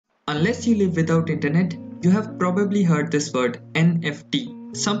Unless you live without internet, you have probably heard this word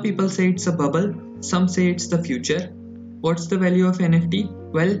NFT. Some people say it's a bubble, some say it's the future. What's the value of NFT?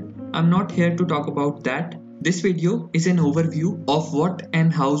 Well, I'm not here to talk about that. This video is an overview of what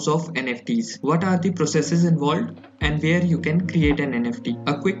and hows of NFTs. What are the processes involved and where you can create an NFT.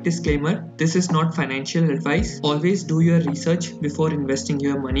 A quick disclaimer, this is not financial advice. Always do your research before investing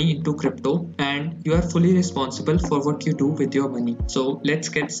your money into crypto, and you are fully responsible for what you do with your money. So let's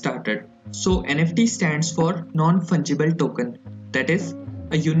get started. So NFT stands for non-fungible token. That is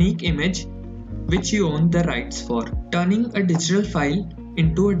a unique image which you own the rights for. Turning a digital file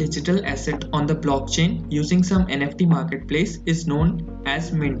into a digital asset on the blockchain using some NFT marketplace is known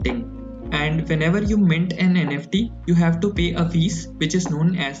as minting. And whenever you mint an NFT, you have to pay a fees which is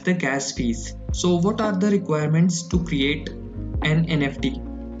known as the gas fees. So what are the requirements to create an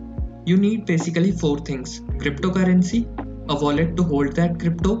NFT? You need basically 4 things: cryptocurrency, a wallet to hold that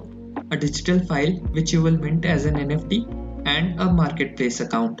crypto, a digital file which you will mint as an NFT, and a marketplace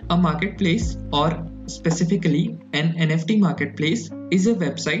account. A marketplace, or specifically an NFT marketplace, is a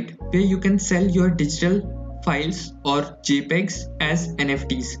website where you can sell your digital files or JPEGs as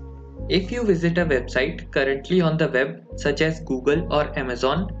NFTs. If you visit a website currently on the web such as Google or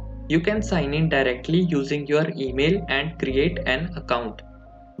Amazon, you can sign in directly using your email and create an account.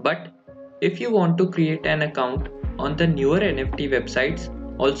 But if you want to create an account on the newer NFT websites,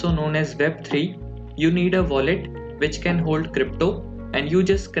 also known as Web3, you need a wallet which can hold crypto, and you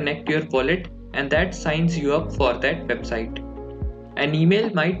just connect your wallet and that signs you up for that website. An email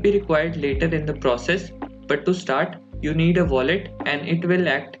might be required later in the process, but to start you need a wallet and it will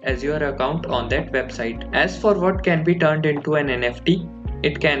act as your account on that website. As for what can be turned into an NFT,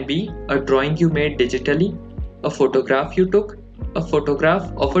 it can be a drawing you made digitally, a photograph you took, a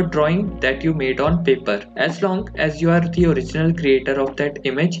photograph of a drawing that you made on paper. As long as you are the original creator of that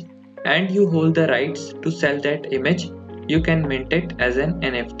image and you hold the rights to sell that image, you can mint it as an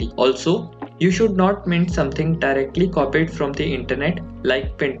NFT. Also, you should not mint something directly copied from the internet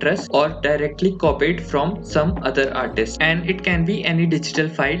like Pinterest or directly copied from some other artist. And it can be any digital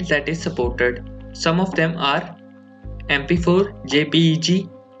file that is supported. Some of them are MP4, JPEG,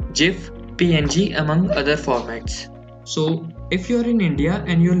 GIF, PNG, among other formats. So if you're in India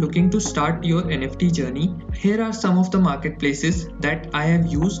and you're looking to start your NFT journey, here are some of the marketplaces that I have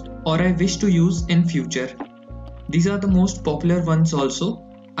used or I wish to use in future. These are the most popular ones also.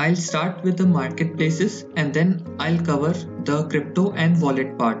 I'll start with the marketplaces and then I'll cover the crypto and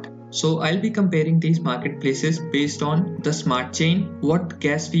wallet part. So I'll be comparing these marketplaces based on the smart chain, what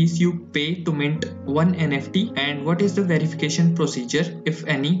gas fees you pay to mint one NFT, and what is the verification procedure, if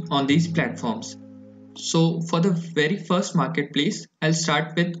any, on these platforms. So for the very first marketplace, I'll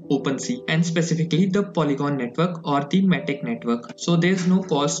start with OpenSea, and specifically the Polygon network or the Matic network. So there's no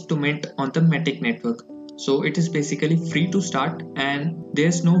cost to mint on the Matic network. So it is basically free to start and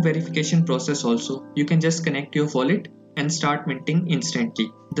there's no verification process also. You can just connect your wallet and start minting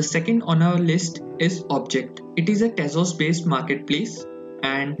instantly. The second on our list is Object. It is a Tezos based marketplace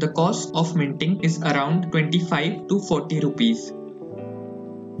and the cost of minting is around 25 to 40 rupees.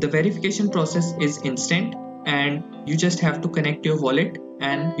 The verification process is instant and you just have to connect your wallet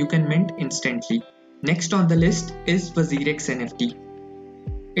and you can mint instantly. Next on the list is WazirX NFT.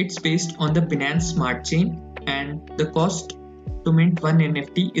 It's based on the Binance Smart Chain and the cost to mint one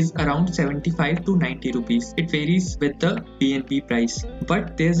NFT is around 75 to 90 rupees. It varies with the BNB price.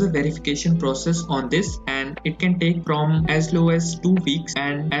 But there's a verification process on this and it can take from as low as 2 weeks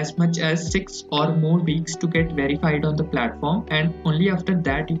and as much as 6 or more weeks to get verified on the platform, and only after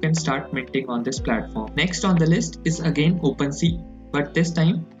that you can start minting on this platform. Next on the list is again OpenSea, but this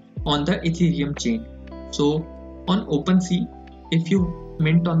time on the Ethereum chain. So on OpenSea, if you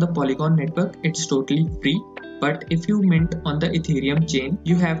mint on the Polygon network, it's totally free. But if you mint on the Ethereum chain,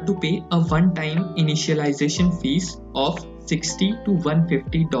 you have to pay a one-time initialization fees of $60 to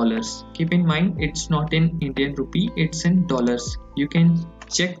 $150. Keep in mind, it's not in Indian rupee, it's in dollars. You can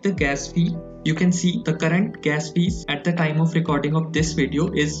check the gas fee. You can see the current gas fees at the time of recording of this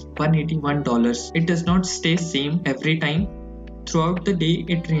video is $181. It does not stay same every time. Throughout the day,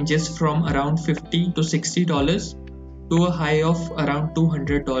 it ranges from around $50 to $60 to a high of around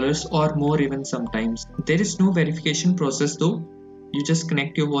 $200 or more even sometimes. There is no verification process though. You just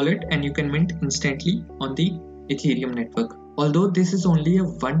connect your wallet and you can mint instantly on the Ethereum network. Although this is only a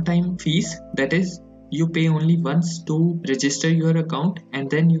one-time fees, that is, you pay only once to register your account and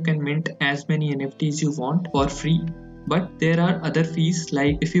then you can mint as many NFTs you want for free. But there are other fees,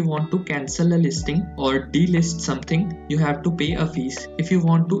 like if you want to cancel a listing or delist something, you have to pay a fees. If you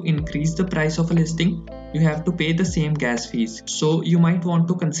want to increase the price of a listing, you have to pay the same gas fees. So you might want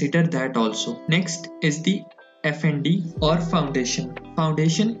to consider that also. Next is the FND or foundation.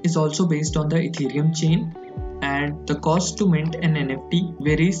 Foundation is also based on the Ethereum chain, and the cost to mint an NFT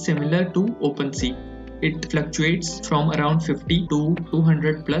varies similar to OpenSea. It fluctuates from around 50 to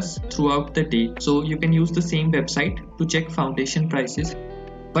 200 plus throughout the day. So you can use the same website to check foundation prices.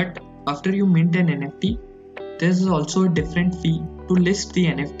 But after you mint an NFT, there is also a different fee to list the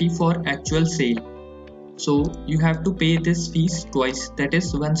NFT for actual sale. So you have to pay this fees twice, that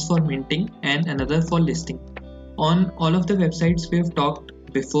is once for minting and another for listing. On all of the websites we have talked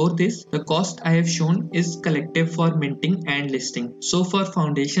before this, the cost I have shown is collective for minting and listing. So for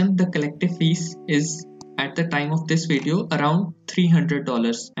foundation, the collective fees is at the time of this video around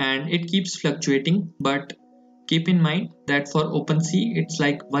 $300, and it keeps fluctuating, but keep in mind that for OpenSea it's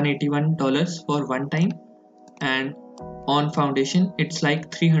like $181 for one time, and on foundation it's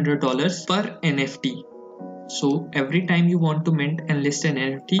like $300 per NFT. So every time you want to mint and list an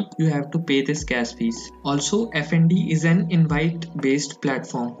NFT, you have to pay this gas fees. Also, FND is an invite based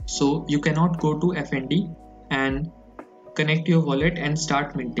platform, so you cannot go to FND and connect your wallet and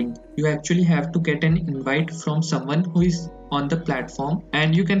start minting. You actually have to get an invite from someone who is on the platform,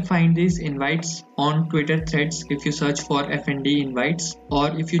 and you can find these invites on Twitter threads if you search for FND invites,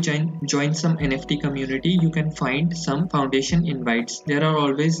 or if you join some NFT community, you can find some foundation invites. There are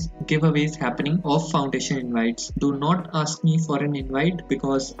always giveaways happening of foundation invites. Do not ask me for an invite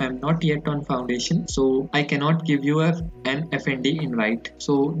because I'm not yet on foundation, so I cannot give you an FND invite.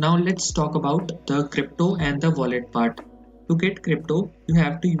 So now let's talk about the crypto and the wallet part. To get crypto, you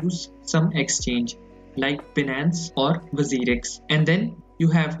have to use some exchange like Binance or WazirX, and then you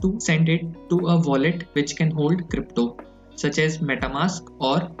have to send it to a wallet which can hold crypto, such as MetaMask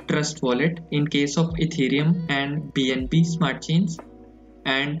or Trust Wallet in case of Ethereum and BNB smart chains,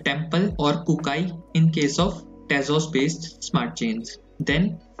 and Temple or Kukai in case of Tezos based smart chains.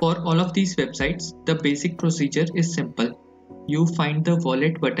 Then for all of these websites, the basic procedure is simple. You find the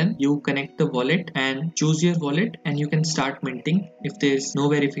wallet button, you connect the wallet and choose your wallet, and you can start minting if there is no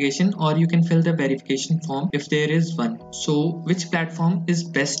verification, or you can fill the verification form if there is one. So which platform is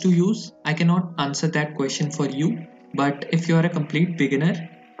best to use? I cannot answer that question for you, but if you are a complete beginner,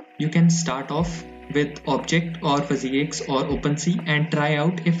 you can start off with Object or WazirX or OpenSea and try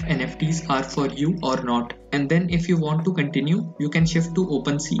out if NFTs are for you or not. And then if you want to continue, you can shift to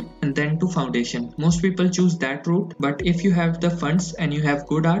OpenSea and then to Foundation. Most people choose that route, but if you have the funds and you have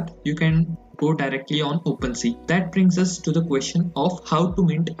good art, you can go directly on OpenSea. That brings us to the question of how to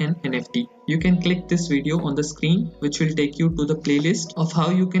mint an NFT. You can click this video on the screen, which will take you to the playlist of how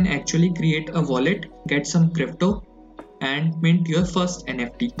you can actually create a wallet, get some crypto, and mint your first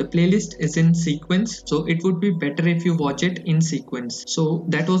NFT. The playlist is in sequence, so it would be better if you watch it in sequence. So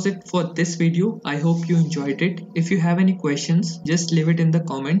that was it for this video. I hope you enjoyed it. If you have any questions, just leave it in the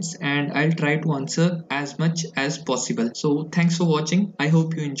comments and I'll try to answer as much as possible. So thanks for watching. I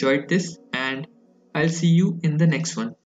hope you enjoyed this, and I'll see you in the next one.